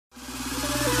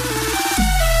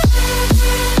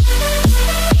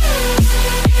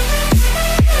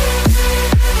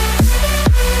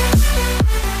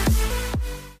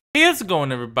Hey, how's it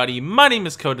going, everybody? My name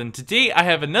is Coda, and today I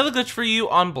have another glitch for you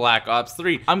on Black Ops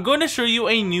 3. I'm going to show you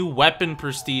a new weapon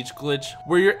prestige glitch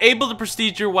where you're able to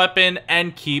prestige your weapon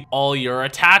and keep all your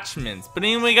attachments. But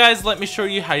anyway, guys, let me show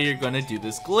you how you're going to do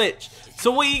this glitch. So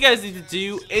what you guys need to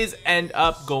do is end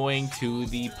up going to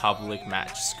the public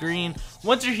match screen.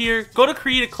 Once you're here, go to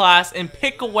create a class and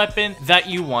pick a weapon that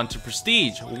you want to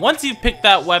prestige. Once you pick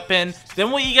that weapon,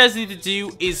 then what you guys need to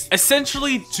do is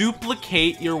essentially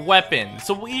duplicate your weapon.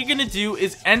 So what you're gonna do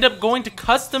is end up going to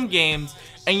custom games,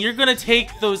 and you're gonna take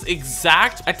those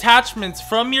exact attachments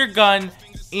from your gun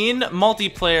in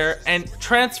multiplayer and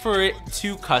transfer it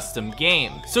to custom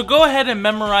games. So go ahead and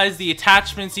memorize the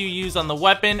attachments you use on the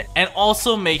weapon, and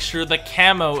also make sure the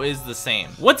camo is the same.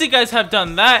 Once you guys have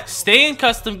done that, stay in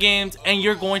custom games and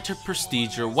you're going to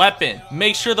prestige your weapon.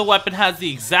 Make sure the weapon has the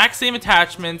exact same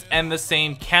attachments and the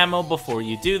same camo before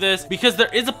you do this, because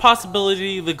there is a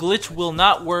possibility the glitch will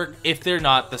not work if they're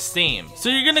not the same. So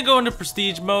you're gonna go into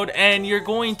prestige mode and you're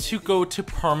going to go to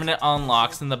permanent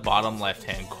unlocks in the bottom left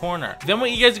hand corner. Then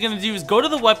what you guys are gonna do is go to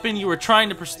the weapon you were trying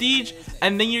to prestige,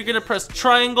 and then you're gonna press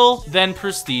triangle, then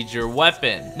prestige your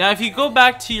weapon. Now if you go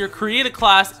back to your create a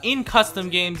class in custom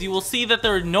games, you will see that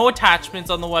there are no attachments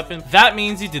on the weapon. That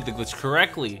means you did the glitch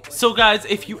correctly. So guys,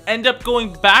 if you end up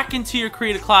going back into your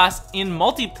create a class in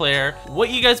multiplayer,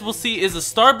 what you guys will see is a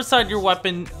star beside your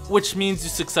weapon, which means you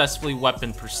successfully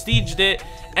weapon prestiged it,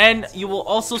 and you will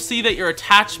also see that your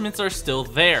attachments are still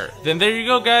there. Then there you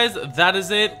go, guys. That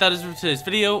is it. That is for today's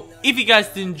video. If you guys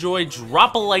did enjoy,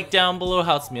 drop a like down below. It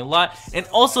helps me a lot. And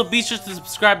also be sure to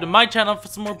subscribe to my channel for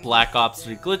some more Black Ops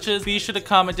 3 glitches. Be sure to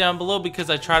comment down below because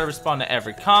I try to respond to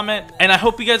every comment. And I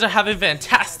hope you guys are having a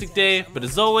fantastic day. But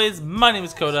as always, my name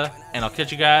is Coda, and I'll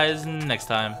catch you guys next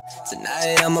time.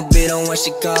 Tonight I'ma beat on when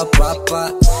she call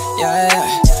Papa. Yeah,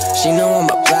 yeah. She know I'm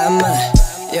a bad man.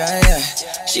 Yeah, yeah.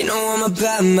 She know I'm a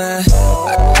bad man.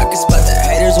 I can spot the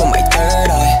haters with my third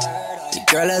eye.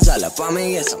 The girl is all up on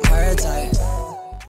me, yes, I'm her type.